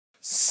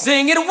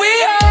Sing it, we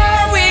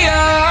are, we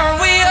are,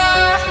 we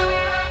are,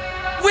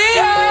 we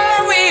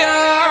are, we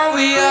are,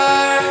 we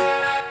are,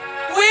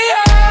 we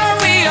are,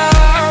 we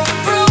are,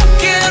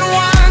 broken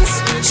ones,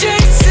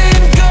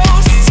 chasing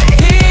ghosts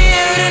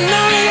here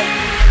tonight.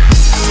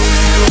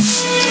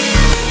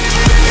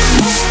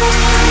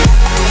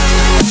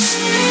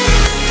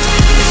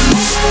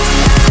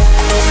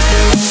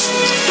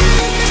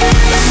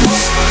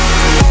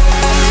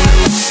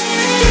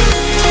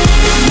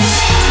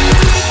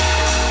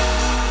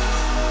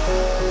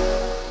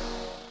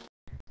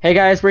 Hey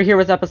guys, we're here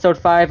with episode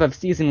 5 of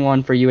season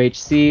 1 for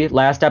UHC.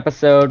 Last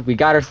episode, we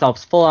got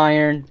ourselves full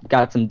iron,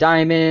 got some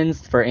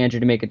diamonds for Andrew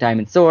to make a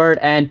diamond sword,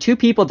 and 2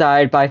 people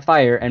died by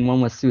fire and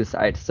 1 was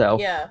suicide, so...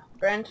 Yeah,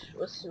 Brent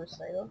was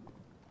suicidal.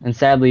 And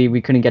sadly,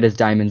 we couldn't get his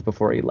diamonds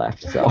before he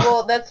left, so...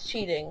 Well, that's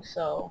cheating,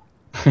 so...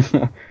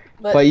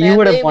 But you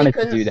would have wanted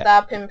we to do that. couldn't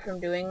stop him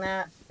from doing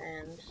that,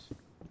 and...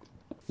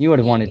 You would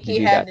have wanted to do that,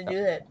 He had to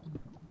do that.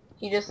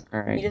 He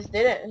just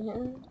did it.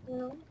 You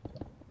know?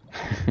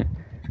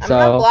 I'm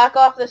gonna block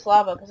off this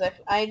lava because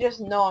I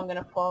just know I'm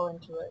gonna fall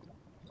into it.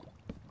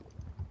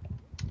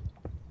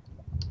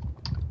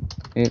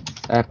 It's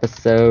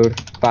episode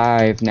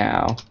 5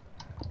 now.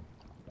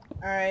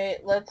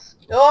 Alright, let's...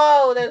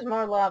 Oh, there's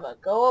more lava.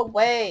 Go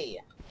away.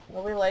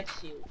 Nobody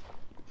likes you.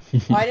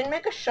 Oh, I didn't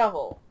make a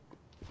shovel.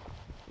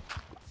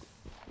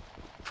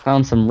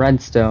 Found some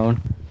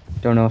redstone.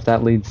 Don't know if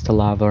that leads to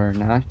lava or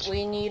not.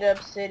 We need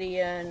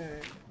obsidian.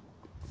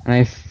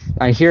 And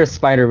I hear a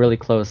spider really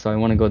close, so I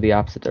want to go the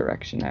opposite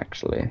direction,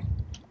 actually.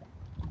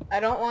 I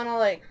don't want to,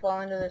 like,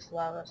 fall into this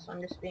lava, so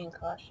I'm just being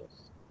cautious.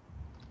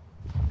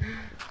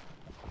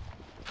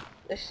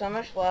 There's so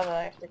much lava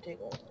I have to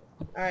take over.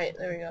 Alright,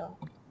 there we go.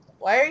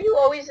 Why are you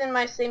always in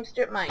my same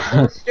strip mine?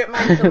 Go strip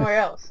mine somewhere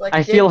else. Like,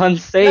 I feel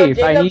unsafe.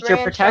 No, I need your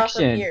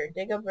protection.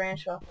 Dig a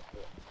branch off of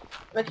here.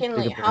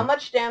 McKinley, how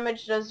much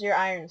damage does your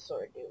iron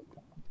sword do?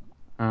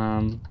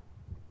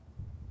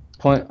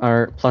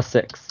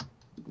 +6.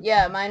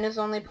 Yeah, mine is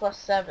only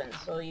 +7,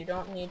 so you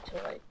don't need to,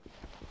 like...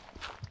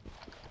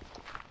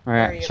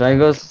 Alright, should I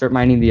go start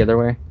mining the other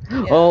way?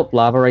 Yeah. Oh,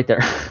 lava right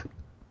there.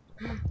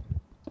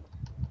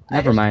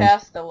 Never mind. I just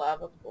passed the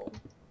lava pool.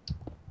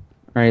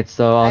 Alright,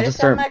 so I'll just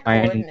start mining.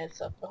 I just have my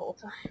coordinates up the whole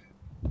time.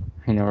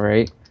 I know,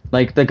 right?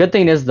 Like, the good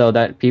thing is, though,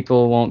 that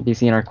people won't be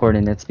seeing our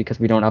coordinates because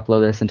we don't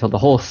upload this until the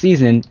whole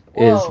season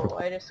is... Whoa,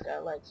 I just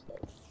got light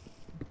spikes.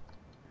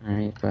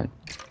 Alright, but...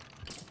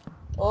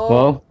 Oh.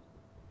 Whoa.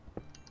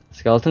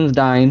 Skeleton's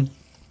dying.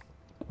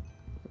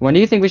 When do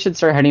you think we should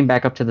start heading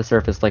back up to the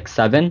surface? Like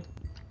 7?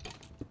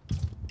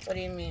 What do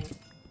you mean?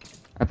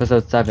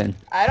 Episode 7.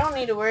 I don't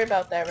need to worry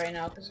about that right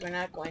now because we're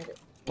not going to.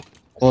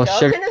 Well,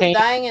 skeleton is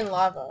dying in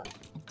lava.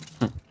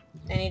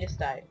 And he just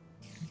died.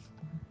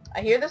 I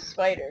hear the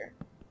spider.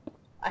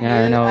 I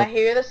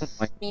hear the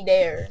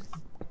speeder.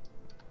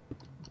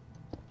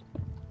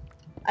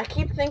 I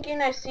keep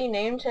thinking I see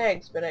name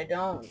tags, but I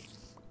don't.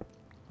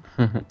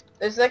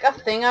 There's like a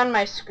thing on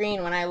my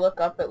screen when I look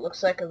up, it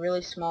looks like a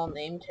really small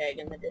name tag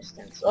in the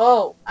distance.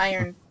 Oh,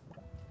 iron.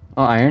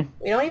 Oh, iron?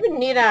 We don't even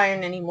need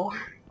iron anymore.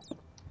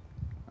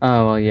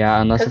 Oh, well, yeah,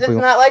 unless because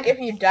it's not like if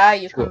you die,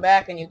 you come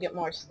back and you get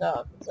more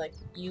stuff. It's like,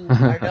 you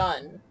are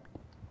done.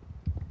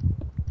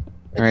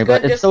 Alright,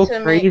 but it's so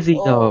crazy,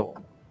 though.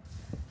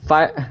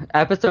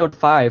 Episode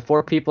 5,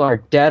 4 people are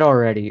dead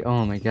already.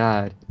 Oh my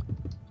god.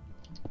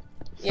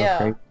 So yeah.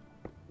 Crazy.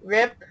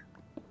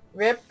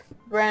 Rip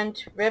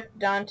Brent, Rip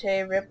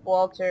Dante, Rip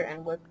Walter,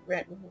 and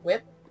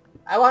Whip?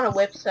 I want to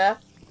whip Seth.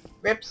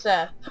 Rip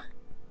Seth.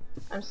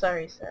 I'm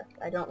sorry, Seth.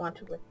 I don't want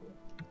to whip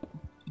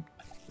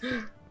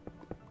you.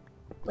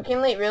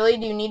 McKinley, really?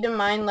 Do you need to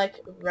mine,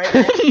 like, right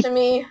next to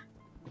me?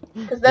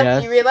 Because that's,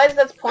 yes. You realize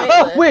that's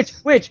pointless. Oh,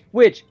 which?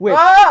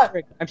 Ah!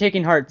 Frick, I'm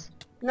taking hearts.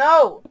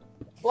 No!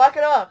 Block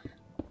it off.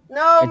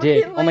 No, I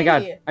did. McKinley. Oh my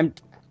god.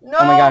 No!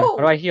 Oh my god. How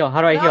do I heal?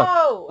 Heal?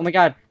 Oh my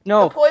god.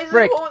 No! The poison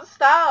Frick. won't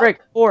stop! Frick!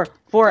 4!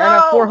 No. I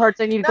have 4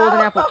 hearts, I need a golden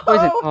apple.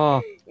 Poison!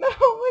 Oh. No,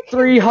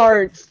 3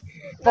 hearts!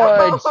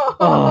 Fudge! No.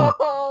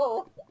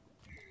 Oh.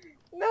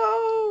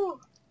 No!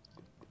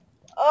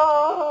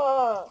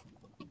 Oh!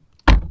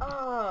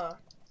 Oh!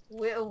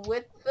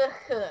 With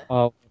the...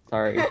 Oh,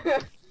 sorry.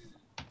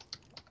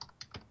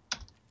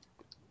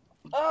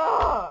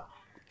 Oh!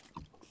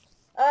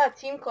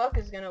 Team Cluck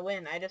is gonna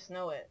win, I just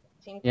know it.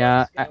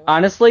 Yeah,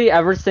 honestly,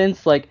 ever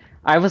since, like,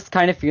 I was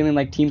kind of feeling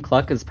like Team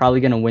Cluck is probably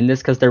gonna win this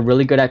because they're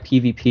really good at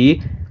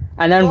PvP,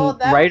 and then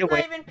right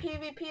away... that was not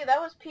even PvP, that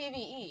was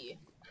PvE.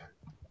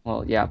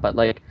 Well, yeah, but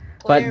like,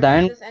 Player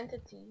versus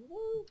entity.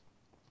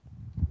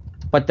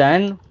 But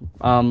then,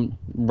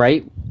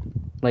 right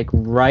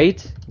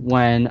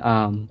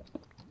when,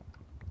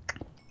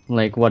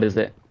 like, what is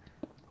it?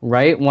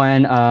 Right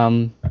when,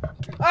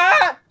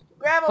 Ah!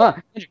 Gravel!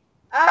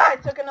 I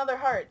took another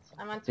heart.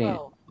 I'm on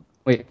 12.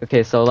 Wait,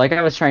 okay, so like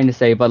I was trying to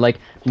say, but like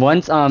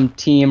once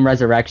Team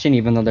Resurrection,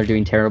 even though they're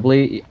doing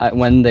terribly,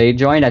 when they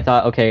joined, I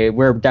thought, okay,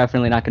 we're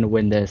definitely not going to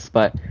win this,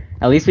 but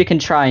at least we can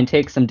try and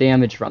take some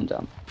damage from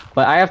them.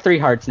 But I have 3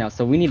 hearts now,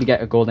 so we need to get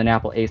a golden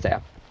apple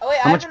ASAP. Oh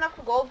wait, I have enough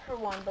gold for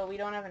 1, but we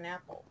don't have an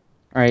apple.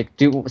 Alright,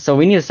 so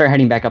we need to start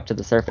heading back up to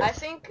the surface.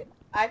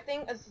 I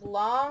think as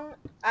long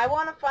I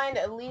want to find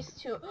at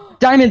least 2.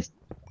 Diamonds!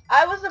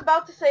 I was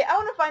about to say I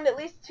want to find at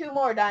least 2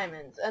 more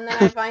diamonds, and then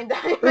I find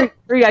diamonds.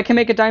 Three, I can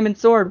make a diamond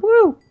sword.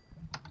 Woo!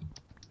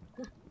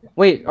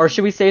 Wait, or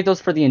should we save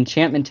those for the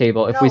enchantment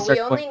table if No, we start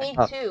we only going need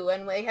up? 2,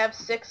 and we have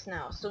 6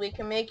 now, so we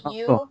can make Oh,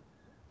 you. cool.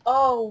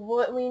 Oh,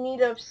 what we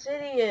need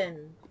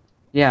obsidian.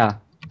 Yeah.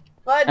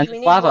 Fudge, And we there's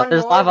need lava. one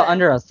There's more lava then.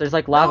 under us. There's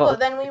like No, lava. but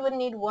then we would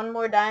need 1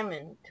 more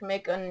diamond to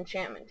make an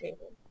enchantment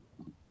table.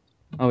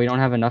 Oh, we don't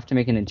have enough to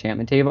make an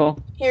enchantment table?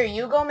 Here,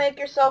 you go make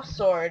yourself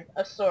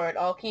a sword.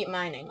 I'll keep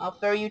mining. I'll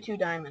throw you 2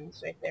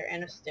 diamonds right there,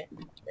 and a stick.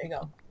 There you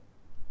go.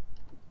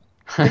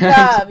 Good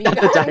job,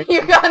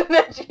 you got an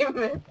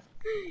achievement.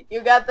 You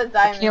got the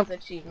diamonds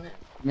achievement.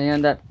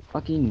 Man, that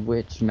fucking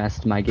witch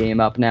messed my game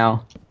up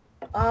now.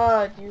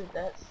 Oh, dude,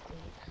 that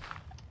stinks.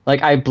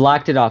 Like, I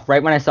blocked it off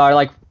right when I saw her,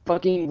 like,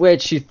 fucking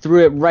witch, she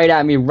threw it right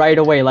at me right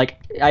away. Like,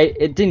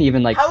 it didn't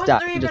even, like, How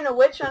stop. is there even a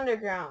witch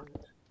underground?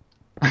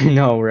 I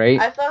know, right?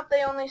 I thought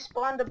they only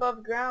spawned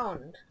above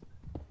ground.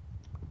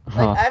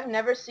 Like, I've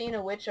never seen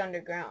a witch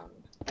underground.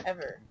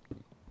 Ever.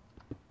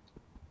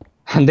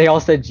 They all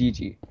said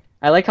GG.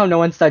 I like how no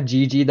one said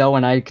GG, though,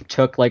 when I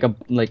took, like,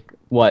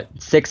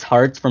 6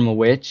 hearts from a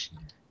witch.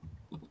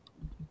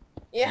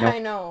 Yeah, Nope. I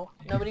know.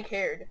 Nobody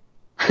cared.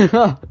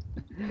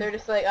 They're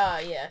just like,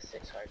 yeah,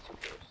 6 hearts,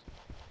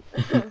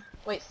 who cares?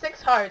 Wait,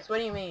 6 hearts? What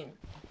do you mean?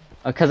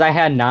 Because I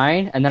had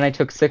 9, and then I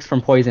took 6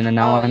 from poison, and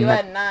now Oh, I'm you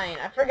at... had 9.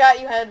 I forgot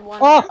you had 1.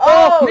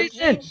 Oh,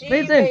 Mason! GG,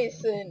 Mason!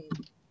 Mason!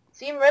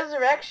 Team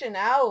Resurrection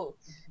out!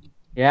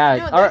 Yeah,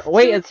 Dude, alright, there's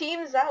wait, 2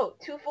 teams out.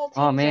 2 full teams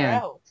Oh,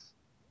 man.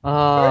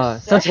 are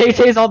out. so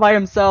Tay-Tay's all by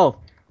himself.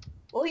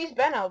 Well, he's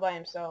been out by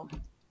himself.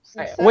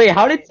 Since Wait, Seth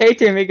how did died.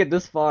 Tay-Tay make it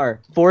this far?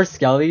 4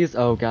 skellies?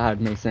 Oh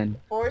god, Mason.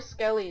 4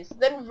 skellies.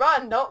 Then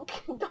run, don't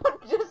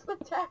just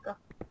attack him.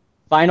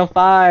 Final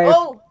 5!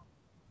 Oh!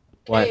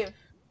 What? Cave.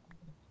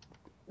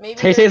 Maybe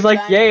Tay-Tay's there's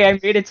like, yay, I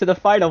diamonds. made it to the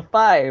final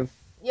 5!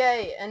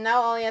 Yay, and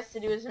now all he has to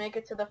do is make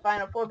it to the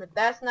final 4, but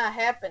that's not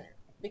happening.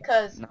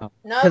 Because No.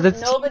 'Cause it's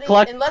nobody, Team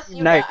Cluck, unless Team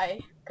you Knight. die,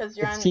 because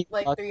you're It's on Team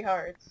like Cluck. 3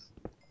 hearts.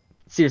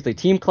 Seriously,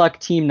 Team Cluck,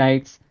 Team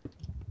Knights.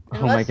 Oh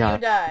Unless my god.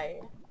 you die.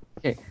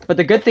 Okay, but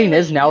the good thing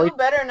is now you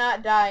better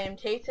not die, and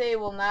Tay-Tay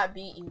will not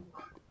beat you.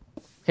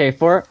 Okay, You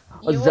will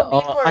be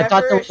I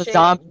thought there was a forever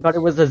zombie, ashamed. but it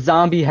was a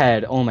zombie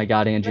head. Oh my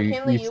god, Andrew.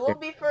 McKinley, you will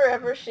be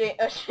forever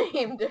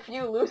ashamed if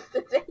you lose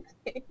to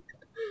Tay-Tay.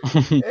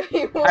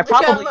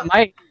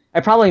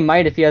 I probably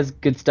might if he has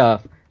good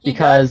stuff. He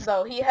Because does,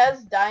 though. He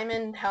has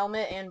diamond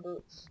helmet and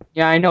boots.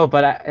 yeah, I know,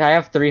 but I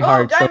have 3 Oh,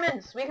 hearts. So,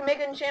 diamonds! We can make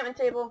an enchantment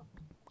table.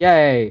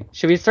 yay!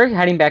 Should we start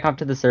heading back up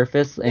to the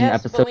surface in Yes,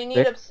 episode but we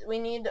need 6?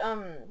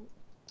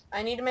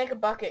 I need to make a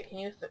bucket. Can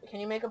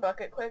you make a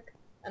bucket quick?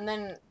 And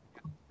then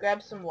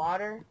grab some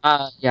water.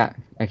 Yeah,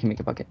 I can make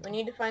a bucket. We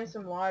need to find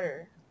some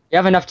water. You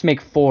have enough to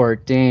make 4.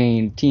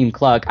 Dang, Team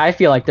Cluck. I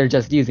feel like they're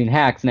just using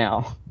hacks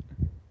now.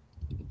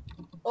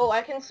 Oh,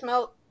 I can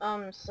smelt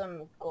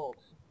some gold.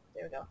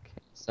 There we go.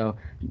 So,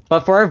 but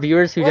for our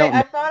viewers who Wait, don't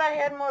I know, thought I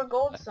had more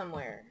gold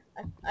somewhere.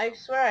 I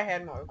swear I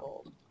had more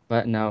gold.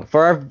 but no,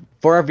 for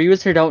our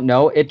viewers who don't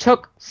know, it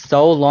took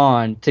so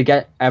long to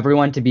get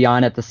everyone to be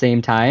on at the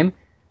same time.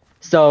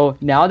 So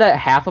now that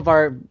half of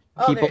our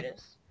Oh, people, there it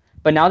is.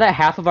 but now that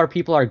half of our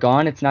people are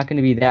gone, it's not going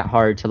to be that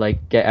hard to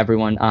like get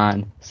everyone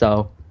on.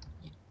 So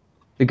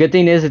the good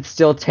thing is it's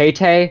still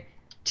Tay-Tay,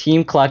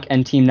 Team Cluck,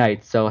 and Team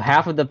Knights. So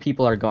half of the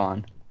people are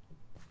gone.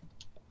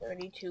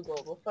 32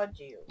 gold. We'll fudge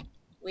you.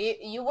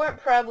 You weren't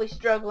probably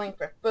struggling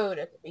for food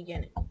at the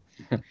beginning.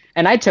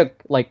 And I took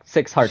like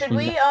 6 hearts. Should from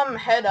we that.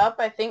 head up?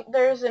 I think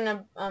there's an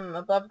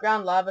above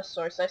ground lava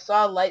source. I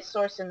saw a light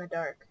source in the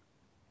dark.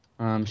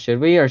 Should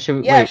we or should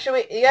we? Yeah, Wait. should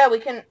we? Yeah, we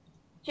can.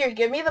 Here,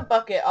 give me the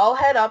bucket. I'll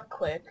head up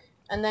quick,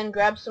 and then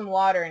grab some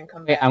water and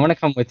come Wait, back. I want to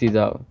come with you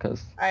though,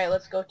 cause. All right,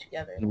 let's go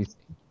together.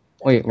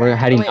 Wait, we're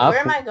heading Wait, up.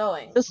 where am I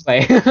going? This way.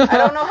 I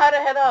don't know how to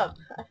head up.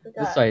 I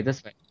forgot. This way,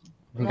 this way.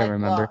 I think I I'm, like,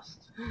 remember. lost.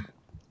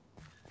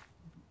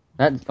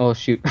 That. Oh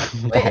shoot. What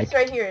the Wait, heck? it's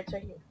right here. It's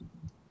right here.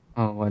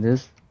 Oh, what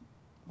is?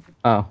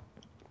 Oh,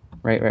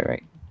 right.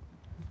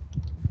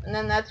 And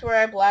then that's where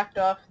I blacked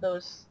off the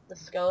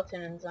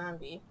skeleton and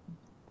zombie.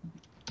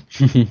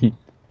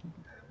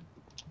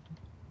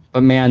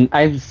 But man,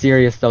 I'm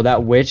serious though.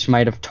 That witch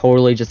might have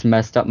totally just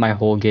messed up my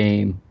whole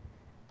game.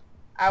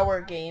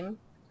 Our game.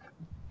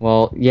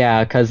 Well,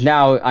 yeah, cause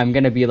now I'm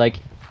gonna be like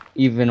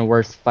even a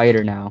worse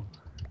fighter now.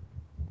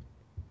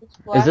 Let's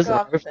black Is this?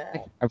 off We're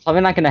that.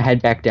 probably not gonna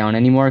head back down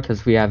anymore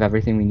because we have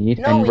everything we need.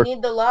 No, and we we're...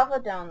 need the lava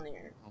down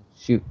there.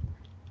 Shoot.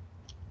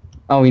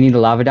 Oh, we need the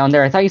lava down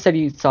there. I thought you said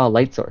you saw a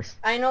light source.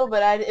 I know,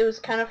 but it was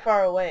kind of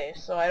far away,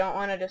 so I don't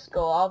want to just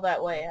go all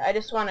that way. I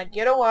just want to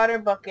get a water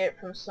bucket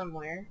from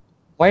somewhere.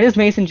 Why does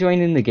Mason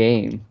join in the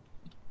game?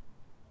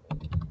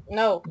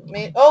 No,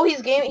 oh, he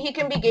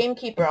can be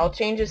gamekeeper. I'll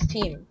change his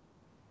team.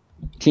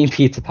 Team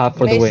Pizzapop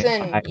for the win.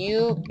 Mason,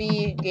 you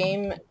be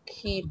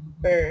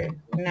gamekeeper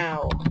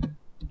now.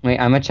 Wait,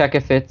 I'm gonna check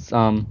if it's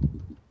Oh,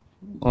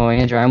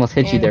 Andrew, I almost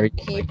hit you there.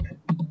 Keep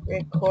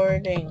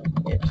recording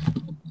it.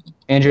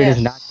 Andrew, it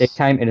is not Yes.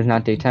 daytime. It is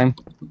not daytime.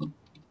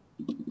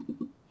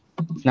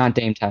 It's not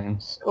dame time.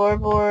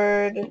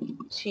 Scoreboard,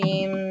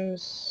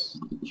 teams,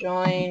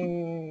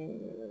 join,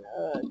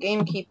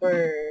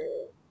 gamekeeper,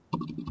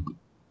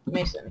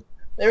 Mason.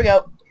 There we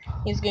go.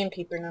 He's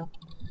gamekeeper now.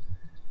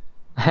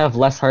 I have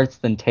less hearts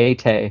than Tay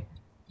Tay.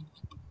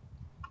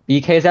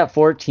 BK's at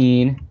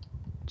 14.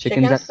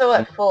 Chicken's still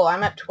at full.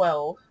 I'm at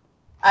 12.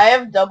 I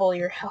have double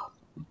your health.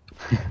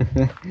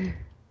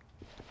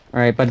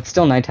 Alright, but it's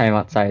still nighttime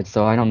outside,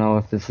 so I don't know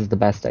if this is the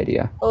best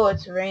idea. Oh,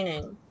 it's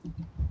raining.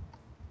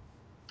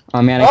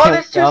 Oh man, I Oh, can't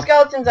there's two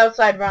skeletons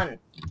outside. Run.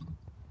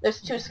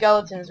 There's two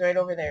skeletons right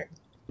over there.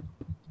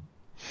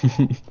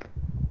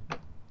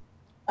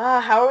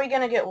 How are we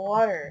gonna get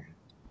water?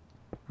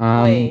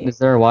 Wait. Is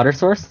there a water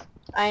source?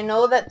 I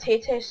know that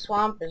Tay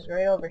Swamp is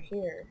right over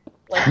here.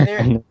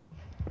 Like,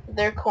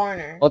 their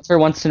corner. Walter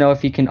wants to know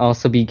if he can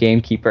also be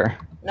gamekeeper.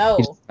 No.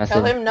 He just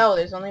Tell messaged. him no,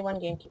 there's only one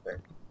gamekeeper.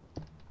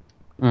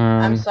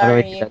 I'm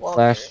sorry, how do I do that? Walter.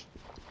 Slash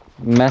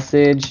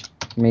message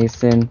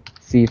Mason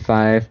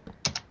C5.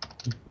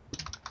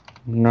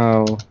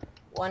 No,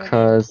 One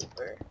 'cause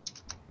gamekeeper.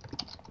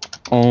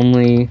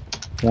 only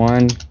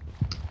one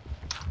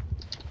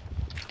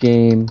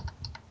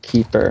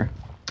gamekeeper.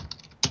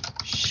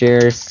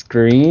 Share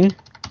screen.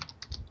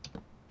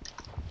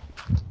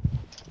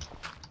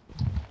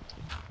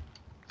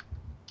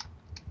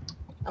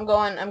 I'm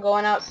going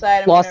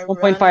outside. I'm Lost gonna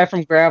 1.5 run.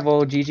 from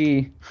gravel.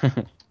 GG.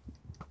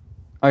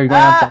 Oh, you're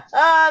going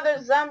outside.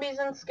 There's zombies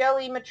and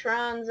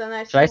skelly-matrons, and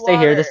I see Should I stay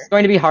water. here? This is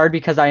going to be hard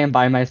because I am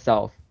by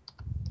myself.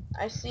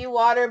 I see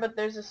water, but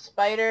there's a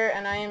spider,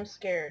 and I am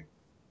scared.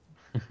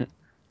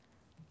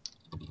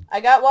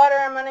 I got water,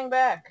 I'm running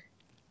back.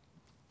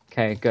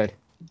 Okay, good.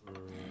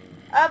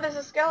 There's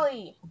a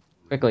skelly.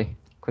 Quickly.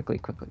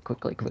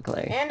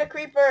 And a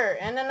creeper,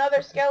 and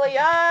another skelly.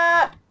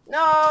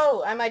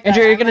 No! I might die.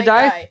 Andrew, you're gonna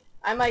die?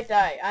 I might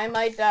die.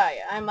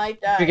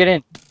 You get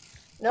in.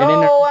 No, Get in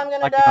there. I'm gonna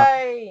Block it off.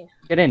 die.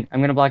 Get in.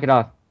 I'm gonna block it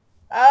off.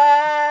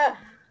 Ah!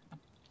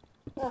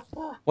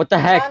 What the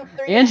I'm heck? on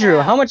 3.5. Andrew,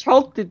 how much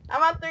health did...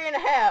 I'm on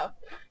 3.5.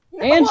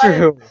 No,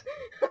 Andrew!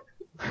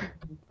 what?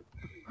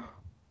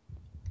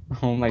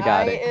 Oh my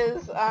god. I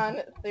is on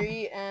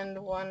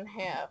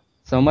 3.5.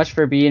 So much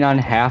for being on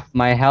half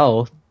my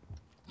health.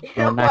 You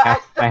Well, know not what? I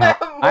half still my have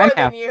health. more I'm than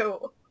half.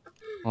 you.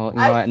 Well, you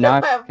know I what? still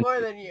Now have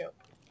more than you.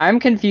 I'm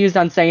confused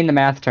on saying the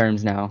math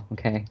terms now.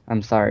 Okay,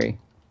 I'm sorry.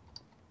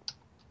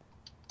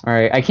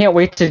 Alright, I can't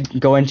wait to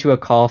go into a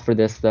call for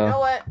this though. You know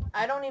what?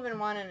 I don't even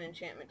want an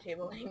enchantment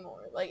table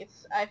anymore. Like,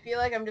 I feel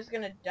like I'm just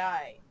gonna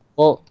die.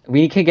 Well,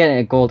 we can get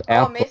a gold Oh,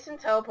 apple. Mason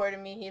teleported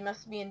me. He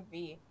must be in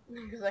V.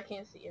 Because I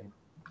can't see him.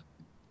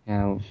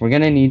 Yeah, we're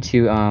gonna need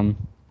to,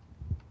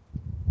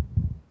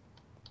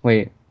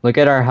 wait, look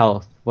at our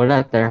health. What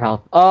about their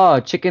health? Oh,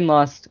 chicken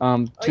lost, Oh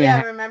 2.5.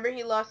 yeah, remember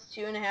he lost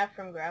 2.5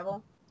 from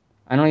gravel?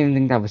 I don't even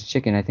think that was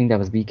chicken. I think that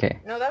was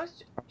BK. No, that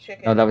was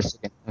chicken. No, that was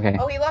chicken. Okay.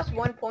 Oh, he lost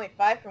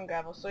 1.5 from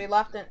gravel, so he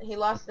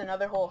lost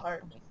another whole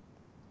heart.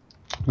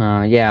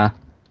 Yeah.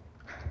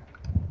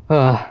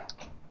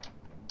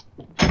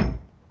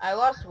 I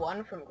lost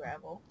 1 from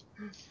gravel.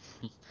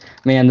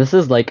 Man, this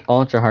is like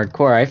ultra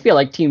hardcore. I feel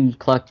like Team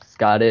Cluck's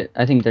got it.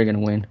 I think they're gonna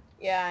win.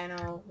 Yeah, I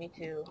know. Me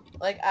too.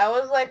 Like, I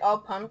was like all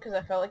pumped because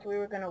I felt like we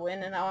were gonna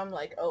win, and now I'm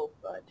like, oh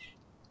fudge.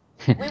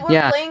 We were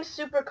Yeah. playing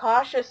super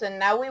cautious, and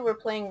now we were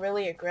playing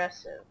really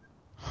aggressive.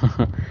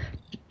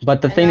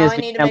 But the And thing now is, I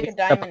we need to can make a at least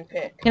put up- diamond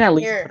pick. can at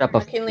least Here, put up a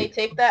McKinley, fight.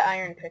 take that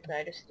iron pick that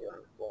I just threw on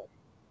the floor.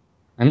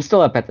 I'm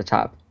still up at the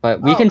top,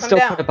 but we Oh, can come still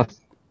down. put up a.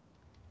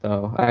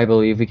 Though I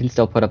believe we can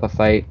still put up a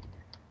fight.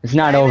 It's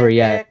not Diamond over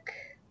yet. pick.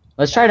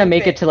 Let's try to Diamond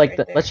make it pick to like right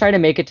the. there. Let's try to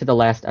make it to the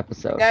last I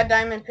episode. got a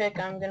diamond pick.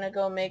 I'm gonna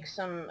go make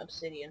some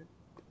obsidian.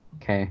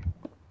 Okay.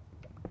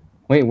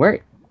 Wait, where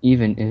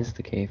even is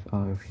the cave?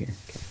 Oh, over here.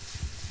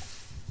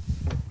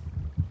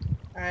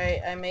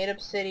 Alright, I made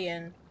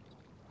obsidian.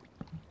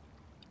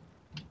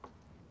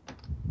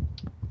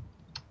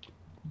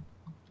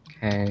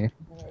 Okay.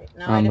 Alright,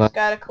 now I just But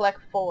gotta collect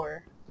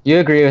 4. you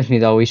agree with me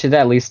though? We should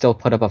at least still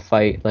put up a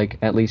fight. Like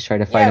at least try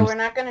to fight Yeah, him. we're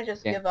not gonna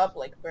just Yeah. give up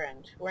like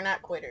Brent. We're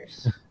not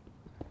quitters.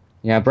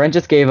 Yeah, Brent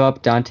just gave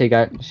up. Dante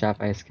got shot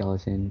by a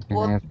skeleton. And I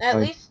Well, have at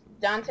least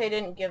Dante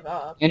didn't give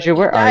up. Andrew, Like,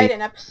 where he are died you?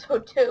 in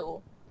episode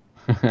 2.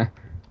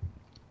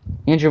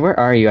 Andrew, where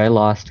are you? I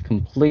lost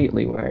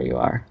completely where you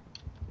are.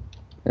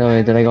 Oh,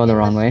 wait, did I go the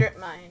wrong way? Strip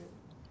mine.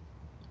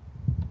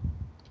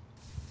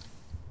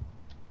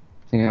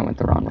 I think I went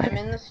the wrong I'm way.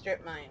 in the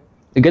strip mine.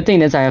 The good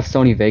thing is I have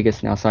Sony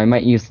Vegas now, so I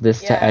might use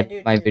this Yeah, to I edit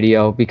do my too.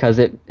 video because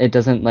it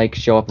doesn't like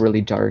show up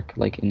really dark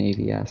like in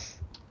AVS.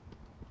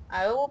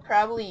 I will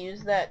probably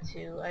use that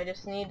too. I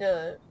just need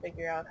to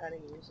figure out how to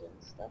use it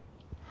and stuff.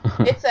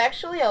 It's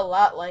actually a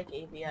lot like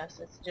ABS.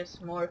 It's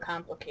just more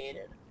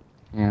complicated.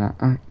 Yeah.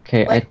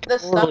 Okay. Like I the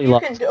stuff totally you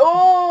lost. can do.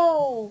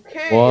 Oh,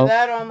 okay, Whoa.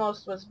 that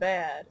almost was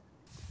bad.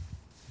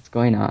 What's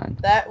going on?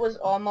 That was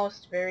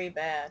almost very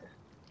bad.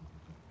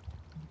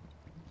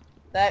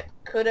 That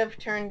could have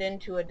turned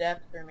into a death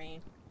for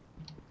me.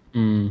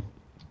 Hmm.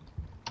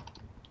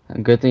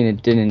 Good thing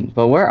it didn't.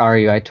 But where are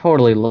you? I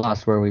totally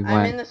lost where we I'm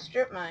went. in the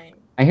strip mine.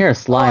 I hear a Oh,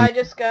 slime. I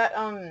just got,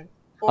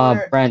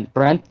 for...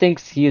 Brent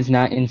thinks he is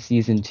not in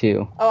season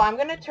 2. Oh, I'm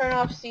gonna turn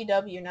off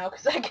CW now,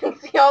 because I can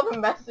see all the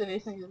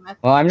messages he's messaging.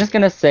 Well, I'm just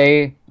gonna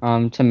say,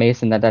 to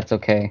Mason that that's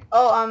okay.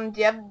 Oh,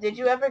 did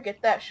you ever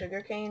get that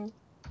sugarcane?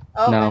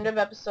 Oh, No. end of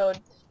episode.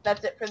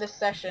 That's it for this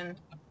session.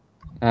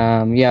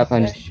 Yep.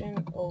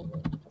 Session over.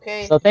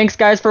 Okay. So thanks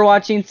guys for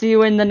watching. See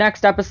you in the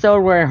next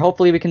episode where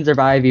hopefully we can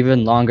survive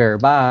even longer.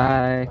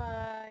 Bye. Bye.